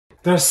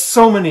There are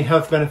so many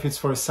health benefits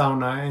for a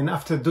sauna, and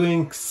after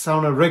doing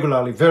sauna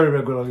regularly, very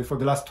regularly for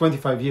the last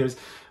 25 years,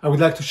 I would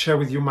like to share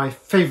with you my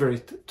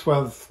favorite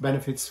 12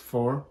 benefits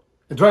for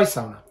a dry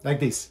sauna, like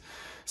this.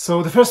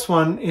 So the first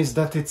one is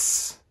that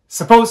it's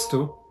supposed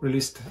to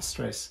release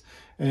stress.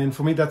 And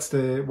for me, that's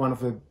one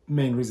of the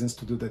main reasons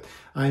to do that.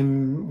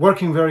 I'm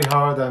working very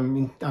hard.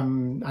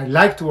 I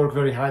like to work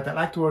very hard. I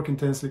like to work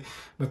intensely.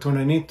 But when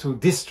I need to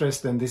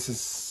distress, then this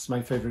is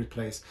my favorite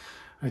place.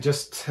 I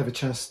just have a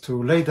chance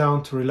to lay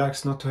down, to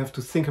relax, not to have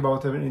to think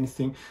about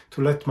anything,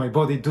 to let my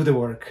body do the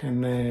work.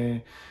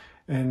 And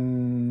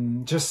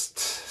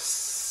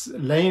just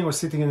laying or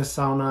sitting in a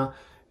sauna,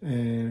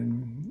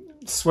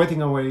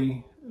 sweating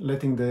away,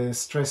 letting the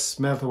stress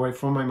melt away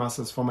from my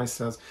muscles, from my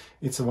cells.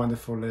 It's a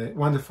wonderful,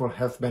 wonderful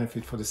health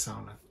benefit for the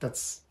sauna.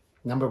 That's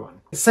number one.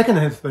 The second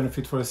health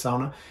benefit for the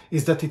sauna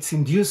is that it's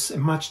induced a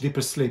much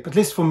deeper sleep, at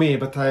least for me,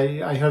 but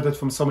I heard that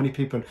from so many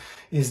people,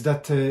 is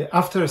that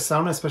after a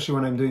sauna, especially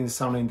when I'm doing the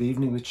sauna in the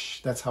evening,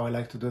 which that's how I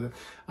like to do that,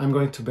 I'm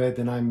going to bed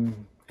and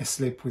I'm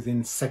asleep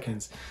within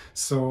seconds.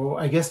 So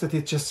I guess that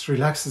it just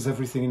relaxes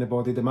everything in the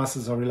body. The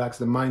muscles are relaxed,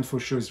 the mind for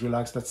sure is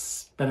relaxed.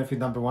 That's benefit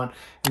number one.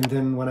 And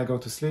then when I go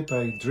to sleep,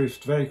 I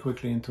drift very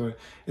quickly into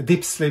a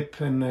deep sleep.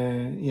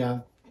 And yeah,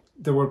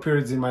 there were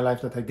periods in my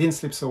life that I didn't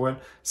sleep so well.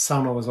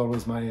 Sauna was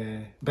always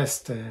my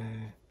best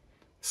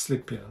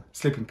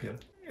sleeping pill.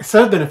 A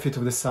third benefit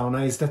of the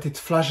sauna is that it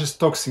flushes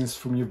toxins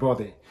from your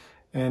body.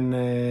 And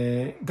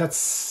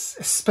that's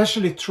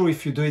especially true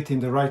if you do it in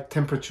the right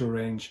temperature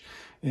range.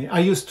 I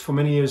used for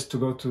many years to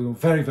go to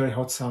very, very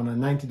hot sauna,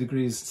 90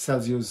 degrees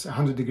Celsius,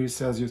 100 degrees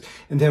Celsius,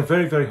 and they're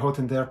very, very hot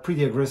and they are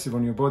pretty aggressive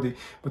on your body.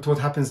 But what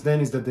happens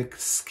then is that the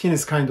skin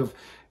is kind of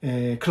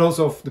close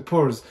off the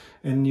pores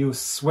and you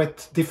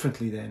sweat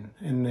differently then.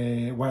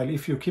 And while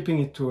if you're keeping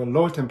it to a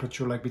lower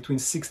temperature, like between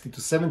 60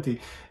 to 70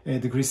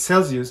 degrees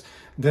Celsius,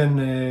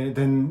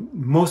 then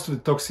most of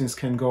the toxins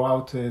can go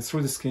out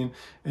through the skin,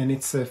 and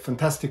it's a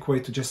fantastic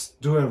way to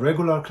just do a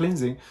regular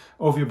cleansing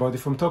of your body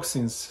from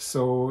toxins.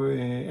 So,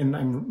 and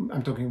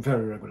I'm talking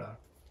very regular.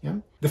 Yeah.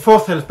 The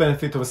fourth health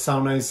benefit of a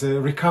sauna is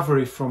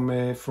recovery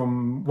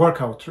from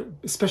workout,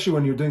 especially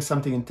when you're doing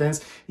something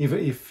intense.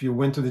 If you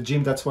went to the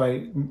gym, that's why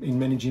in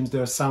many gyms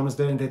there are saunas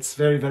there, and that's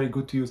very, very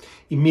good to use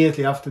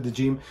immediately after the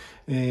gym,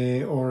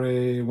 or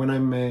when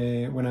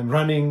I'm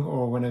running,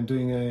 or when I'm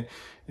doing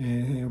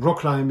rock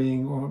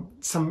climbing or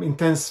some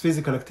intense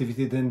physical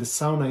activity. Then the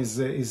sauna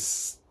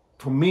is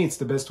for me, it's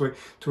the best way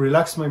to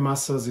relax my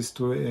muscles, is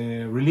to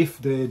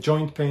relieve the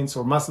joint pains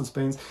or muscles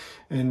pains,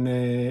 and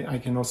I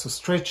can also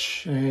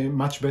stretch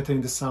much better in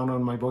the sauna,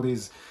 and my body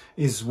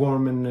is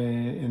warm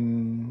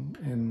and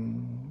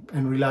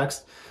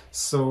relaxed.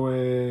 So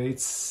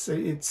it's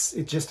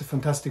just a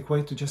fantastic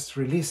way to just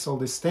release all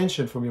this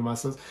tension from your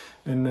muscles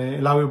and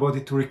allow your body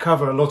to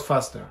recover a lot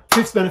faster.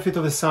 Fifth benefit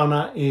of the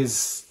sauna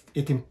is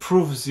it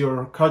improves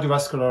your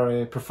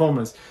cardiovascular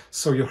performance.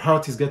 So your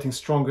heart is getting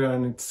stronger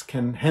and it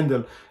can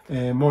handle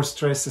more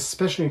stress,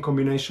 especially in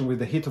combination with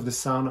the heat of the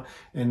sauna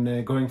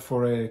and going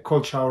for a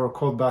cold shower or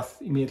cold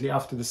bath immediately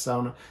after the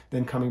sauna,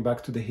 then coming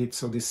back to the heat.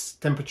 So this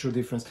temperature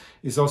difference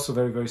is also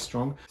very, very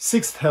strong.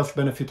 Sixth health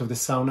benefit of the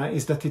sauna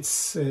is that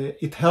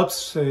it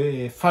helps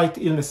fight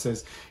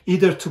illnesses,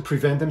 either to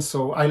prevent them.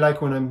 So I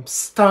like when I'm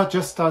start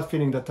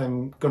feeling that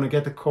I'm gonna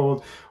get a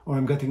cold or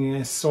I'm getting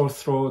a sore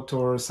throat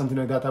or something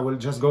like that, I will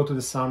just go to the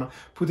sauna,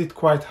 put it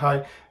quite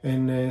high,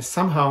 and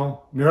somehow,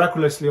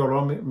 miraculously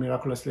or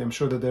miraculously, I'm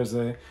sure that there's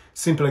a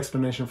simple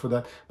explanation for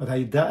that, but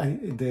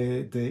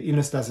the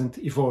illness doesn't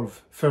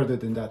evolve further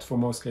than that for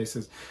most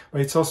cases.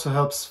 But it also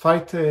helps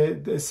fight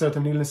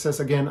certain illnesses.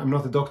 Again, I'm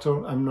not a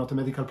doctor, I'm not a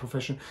medical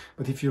profession,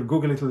 but if you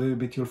Google it a little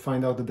bit, you'll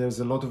find out that there's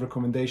a lot of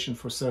recommendation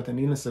for certain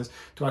illnesses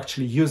to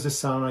actually use the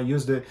sauna,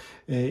 use the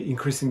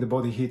increasing the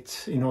body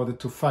heat in order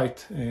to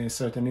fight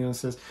certain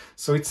illnesses.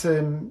 So it's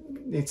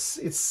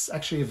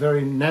actually a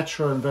very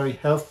natural and very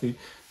healthy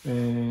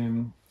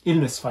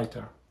illness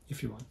fighter,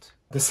 if you want.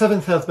 The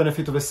seventh health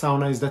benefit of a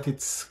sauna is that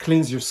it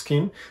cleans your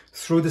skin.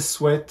 Through the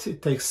sweat,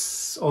 it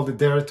takes all the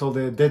dirt, all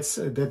the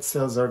dead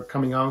cells are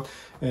coming out,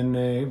 and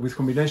with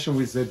combination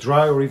with the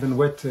dry or even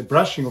wet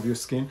brushing of your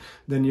skin,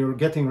 then you're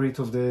getting rid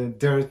of the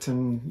dirt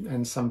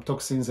and some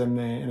toxins and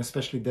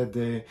especially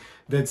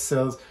dead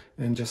cells,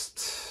 and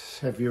just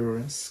have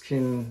your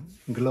skin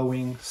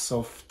glowing,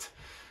 soft,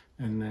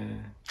 and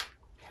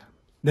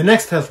the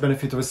next health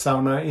benefit of a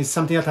sauna is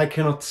something that I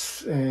cannot,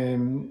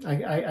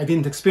 I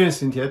didn't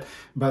experience it yet,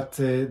 but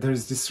there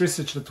is this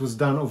research that was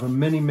done over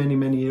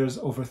many years,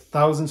 over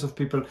thousands of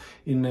people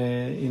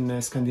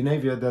in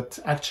Scandinavia, that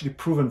actually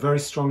proven very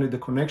strongly the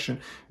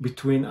connection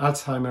between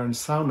Alzheimer and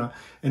sauna.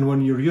 And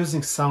when you're using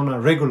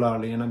sauna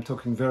regularly, and I'm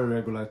talking very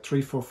regular,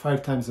 3, 4,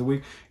 5 times a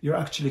week, you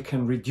actually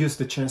can reduce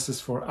the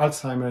chances for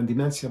Alzheimer and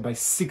dementia by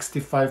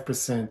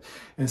 65%.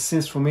 And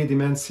since for me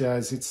dementia,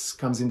 as it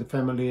comes in the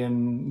family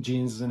and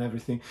genes and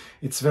everything,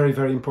 it's very,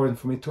 very important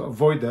for me to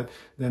avoid that.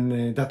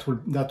 Then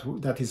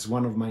that is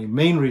one of my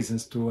main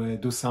reasons to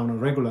do sauna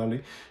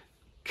regularly.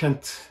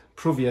 Can't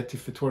prove yet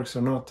if it works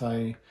or not.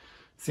 I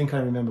think I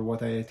remember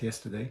what I ate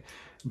yesterday.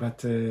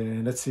 but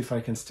let's see if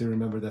I can still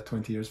remember that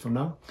 20 years from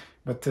now.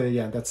 But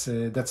yeah, that's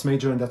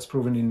major, and that's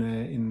proven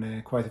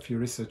in quite a few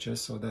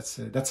researchers. So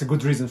that's a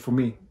good reason for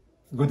me,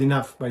 good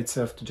enough by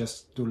itself to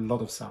just do a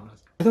lot of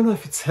saunas. I don't know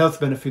if it's health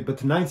benefit, but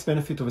the ninth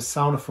benefit of a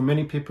sauna for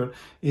many people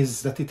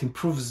is that it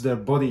improves their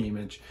body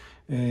image.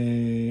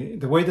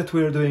 The way that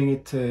we are doing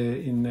it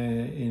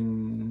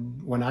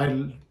when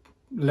I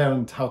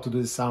learned how to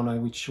do the sauna,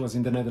 which was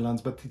in the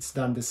Netherlands, but it's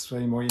done this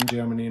way more in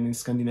Germany and in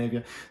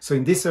Scandinavia. So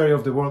in this area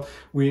of the world,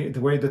 the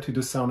way that we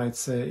do sauna,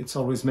 it's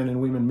always men and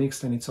women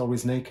mixed, and it's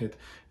always naked.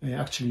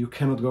 Actually, you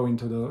cannot go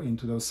into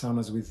those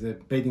saunas with a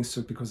bathing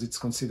suit because it's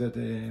considered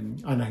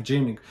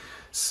unhygienic.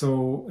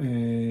 So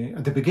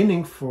at the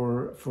beginning,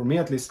 for me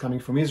at least,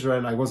 coming from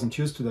Israel, I wasn't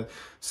used to that.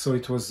 So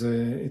it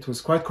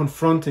was quite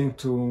confronting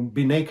to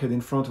be naked in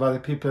front of other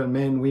people,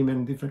 men,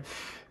 women,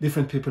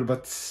 different people.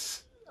 But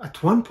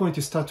at one point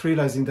you start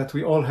realizing that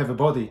we all have a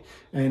body,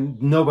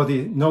 and no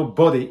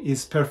body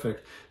is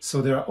perfect.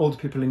 So there are old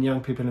people and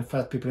young people and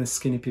fat people and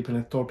skinny people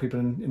and tall people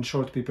and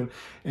short people,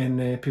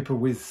 and people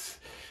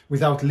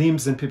without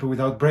limbs and people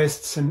without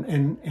breasts,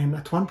 and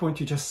at one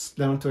point you just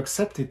learn to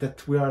accept it,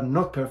 that we are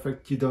not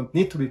perfect. You don't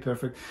need to be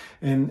perfect,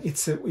 and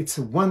it's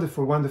a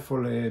wonderful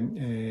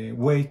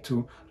way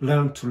to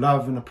learn to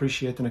love and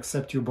appreciate and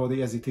accept your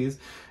body as it is.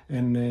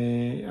 And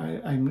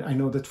I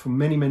know that for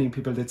many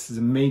people that's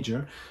a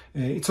major.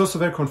 It's also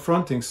very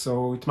confronting,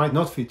 so it might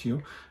not fit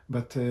you,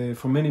 but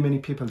for many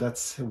people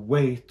that's a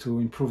way to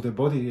improve their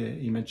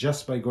body image,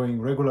 just by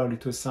going regularly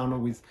to a sauna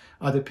with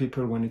other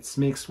people, when it's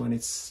mixed, when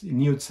it's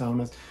nude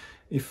saunas.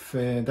 If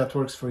that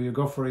works for you,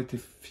 go for it.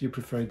 If you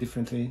prefer it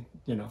differently,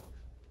 you know,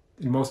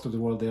 in most of the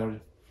world they are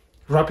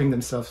wrapping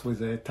themselves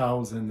with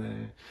towels,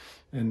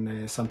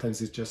 and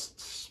sometimes it's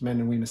just men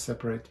and women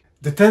separate.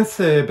 The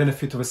 10th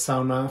benefit of a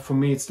sauna for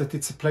me is that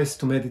it's a place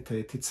to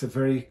meditate. It's a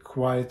very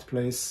quiet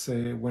place.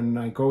 When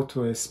I go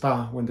to a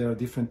spa, when there are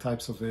different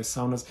types of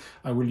saunas,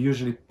 I will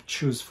usually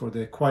choose for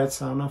the quiet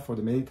sauna, for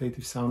the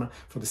meditative sauna,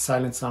 for the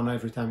silent sauna.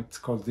 Every time it's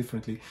called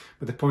differently.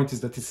 But the point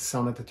is that it's a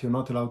sauna that you're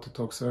not allowed to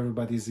talk, so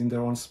everybody is in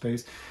their own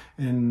space.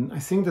 And I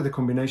think that the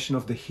combination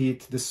of the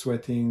heat, the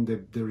sweating,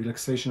 the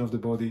relaxation of the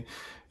body,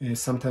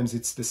 sometimes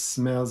it's the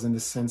smells and the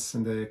scents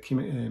and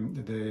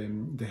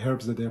the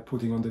herbs that they are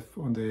putting on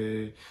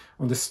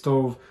the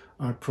stove,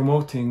 are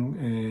promoting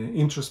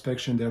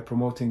introspection. They are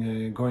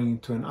promoting going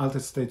into an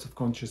altered state of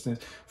consciousness.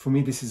 For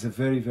me, this is a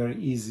very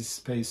easy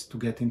space to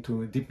get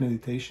into a deep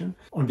meditation.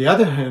 On the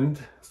other hand,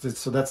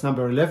 so that's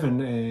number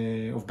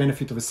 11 of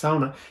benefit of a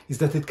sauna, is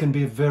that it can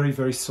be a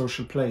very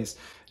social place.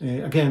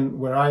 Again,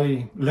 where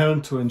I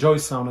learned to enjoy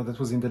sauna, that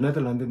was in the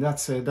Netherlands, and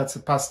that's a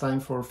pastime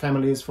for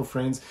families, for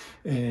friends,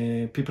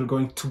 people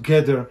going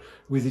together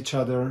with each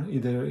other,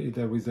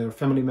 either with their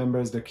family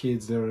members, their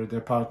kids,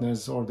 their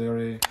partners, or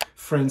their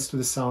friends to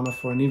the sauna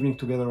for an evening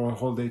together or a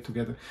whole day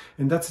together.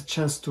 And that's a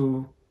chance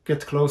to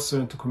get closer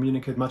and to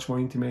communicate much more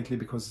intimately,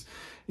 because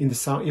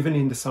even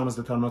in the saunas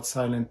that are not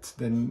silent,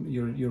 then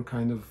you're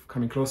kind of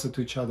coming closer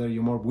to each other.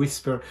 You more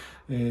whisper.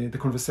 The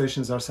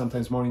conversations are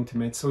sometimes more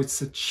intimate. So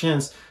it's a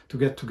chance to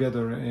get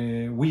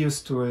together. We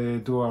used to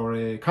do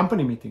our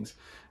company meetings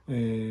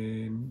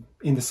in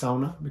the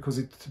sauna, because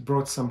it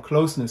brought some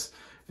closeness.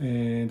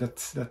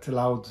 That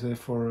allowed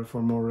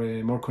for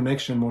more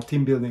connection, more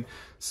team building.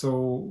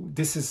 So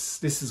this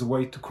is a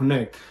way to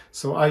connect.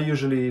 So I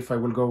usually, if I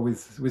will go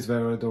with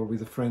Vered or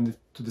with a friend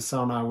to the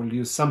sauna, I will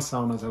use some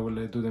saunas. I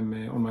will do them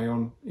on my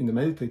own in the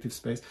meditative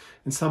space,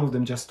 and some of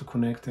them just to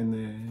connect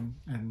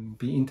and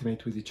be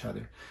intimate with each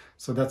other.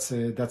 So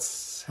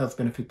that's health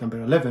benefit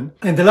number 11.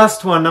 And the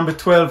last one, number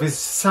 12, is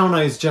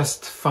sauna is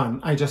just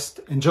fun. I just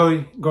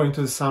enjoy going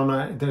to the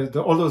sauna.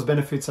 All those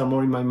benefits are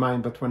more in my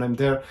mind, but when I'm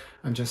there,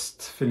 I'm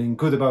just feeling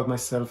good about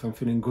myself. I'm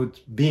feeling good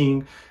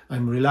being.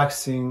 I'm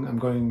relaxing. I'm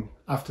going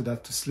after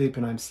that to sleep,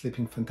 and I'm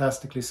sleeping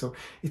fantastically. So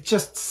it's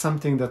just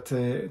something that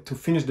to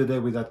finish the day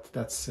with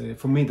that's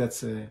for me,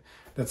 that's a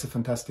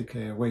fantastic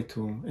way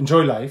to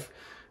enjoy life.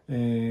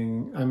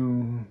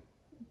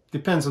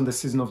 Depends on the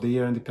season of the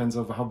year and depends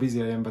on how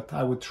busy I am, but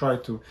I would try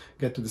to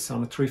get to the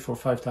sauna 3, 4,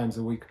 5 times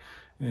a week.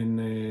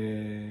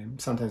 And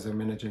sometimes I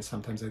manage and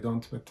sometimes I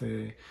don't, but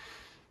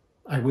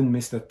I wouldn't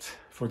miss that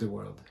for the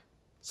world.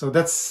 So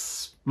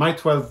that's my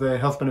 12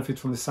 health benefit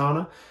from the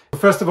sauna.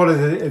 First of all,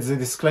 as a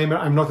disclaimer,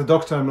 I'm not a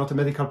doctor, I'm not a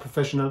medical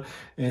professional.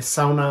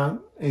 Sauna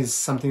is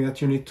something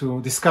that you need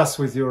to discuss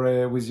with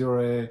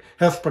your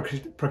health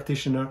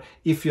practitioner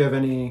if you have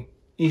any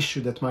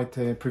issue that might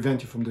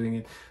prevent you from doing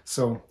it.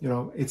 So, you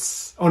know,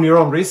 it's on your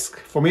own risk.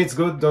 For me, it's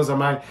good. Those are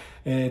my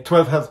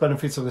 12 health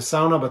benefits of the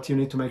sauna, but you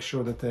need to make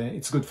sure that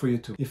it's good for you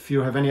too. If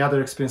you have any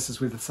other experiences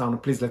with the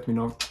sauna, please let me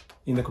know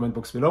in the comment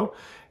box below.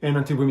 And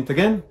until we meet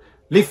again,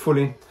 live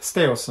fully,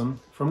 stay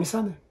awesome from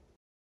Nisade.